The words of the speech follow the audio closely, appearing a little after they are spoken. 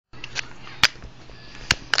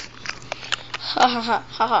Ha ha ha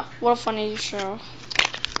ha ha. What a funny show.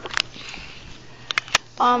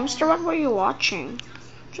 Mr. What were you watching?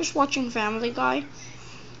 Just watching Family Guy.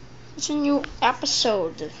 It's a new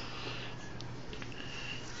episode.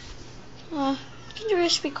 Can you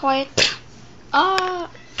just be quiet?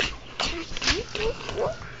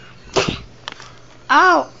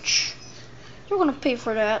 Ouch! You're gonna pay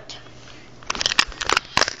for that.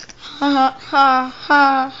 Ha ha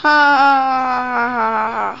ha ha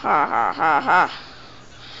ha ha ha ha.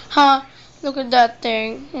 Ha! Look at that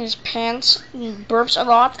thing in his pants. He burps a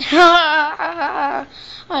lot. I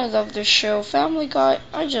love this show, Family Guy.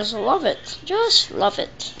 I just love it. Just love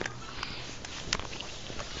it.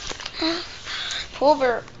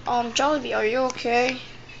 Hover, Jollibee, are you okay?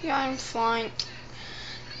 Yeah, I'm fine.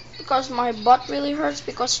 Because my butt really hurts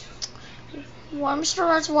because while Mr.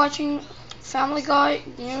 Rat's watching Family Guy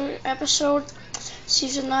new episode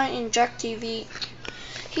season 9 in Jack TV,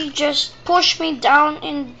 he just pushed me down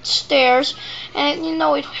in stairs and you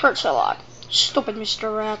know it hurts a lot. Stupid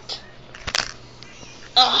Mr. Rat.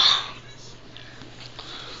 Ugh.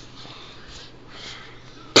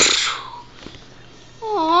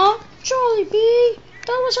 Aw, Jollibee,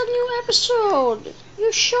 that was a new episode.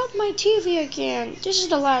 You shot my TV again. This is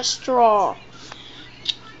the last straw.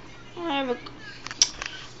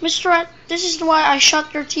 Mr. Rat, this is why I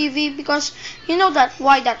shot your TV because you know that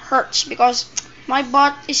why that hurts because my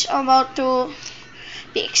butt is about to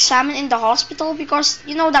be examined in the hospital because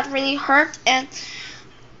you know that really hurt and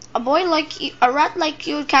a rat like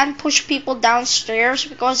you can't push people downstairs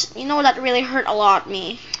because you know that really hurt a lot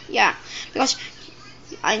me. Yeah, because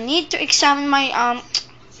I need to examine my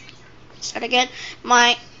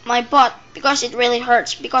my butt because it really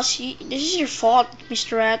hurts because this is your fault,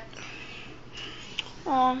 Mr. Rat.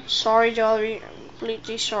 Oh, sorry, Jollibee. I'm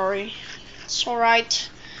completely sorry. It's alright.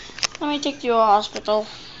 Let me take you to a hospital.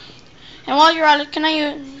 And while you're at it, can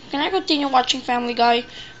I continue watching Family Guy?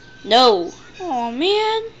 No. Oh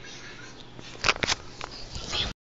man.